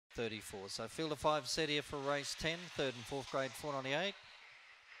34. So field of 5 set here for race 10, third and fourth grade 498.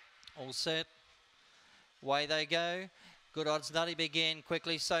 All set. Away they go. Good Odds Nutty began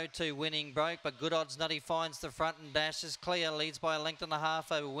quickly, so too Winning Broke, but Good Odds Nutty finds the front and dashes clear, leads by a length and a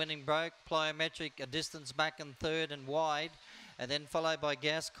half over Winning Broke. Plyometric a distance back in third and wide, and then followed by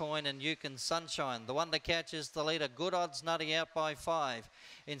Gascoigne and Yukon Sunshine. The one to catch is the leader, Good Odds Nutty, out by 5.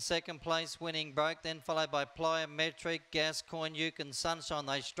 In second place, Winning Broke, then followed by Plyometric, Gascoigne, Yukon Sunshine.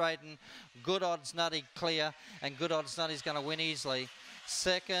 They straighten. Good Odds Nutty clear, and Good Odds Nutty's going to win easily.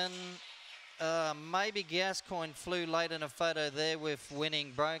 Second, maybe Gascoigne flew late in a photo there with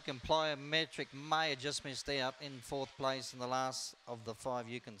Winning Broke, and Plyometric may have just missed out in fourth place in the last of the 5,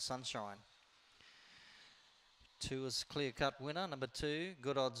 Yukon Sunshine. 2 is clear-cut winner. Number 2,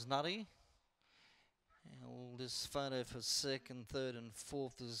 Good Odds Nutty. And all this photo for second, third and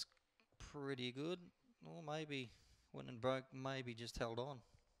fourth is pretty good. Or maybe Winning Broke maybe just held on.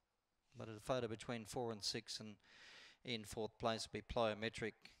 But a photo between 4 and 6 and in fourth place will be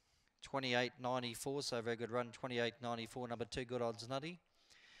Plyometric. 28.94, so very good run. 28.94, number 2, Good Odds Nutty.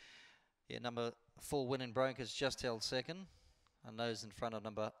 Yeah, number 4, Winning Broke has just held second. And those in front of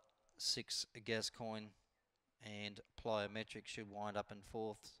number 6, Gascoigne and Plyometric should wind up in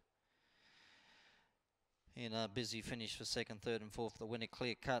fourth. In a busy finish for second, third and fourth, the winner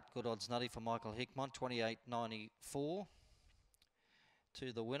clear cut, Good Odds Nutty for Michael Hickmont, 28.94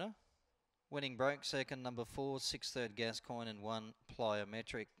 to the winner. Winning Broke second, number 4, 6 third Gascoigne and 1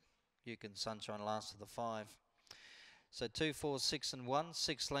 Plyometric. Yukon Sunshine last of the 5. So 2, 4, 6 and 1,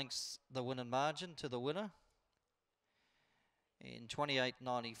 6 lengths the winning margin to the winner. In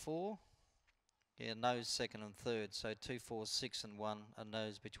 28.94. Yeah, nose second and third. So 2, 4, 6 and 1, a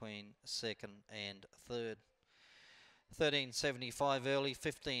nose between second and third. 13.75 early,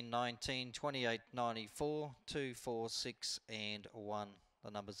 15.19, 28.94, 2, 4, 6 and 1.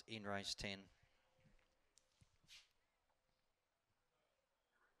 The numbers in race 10.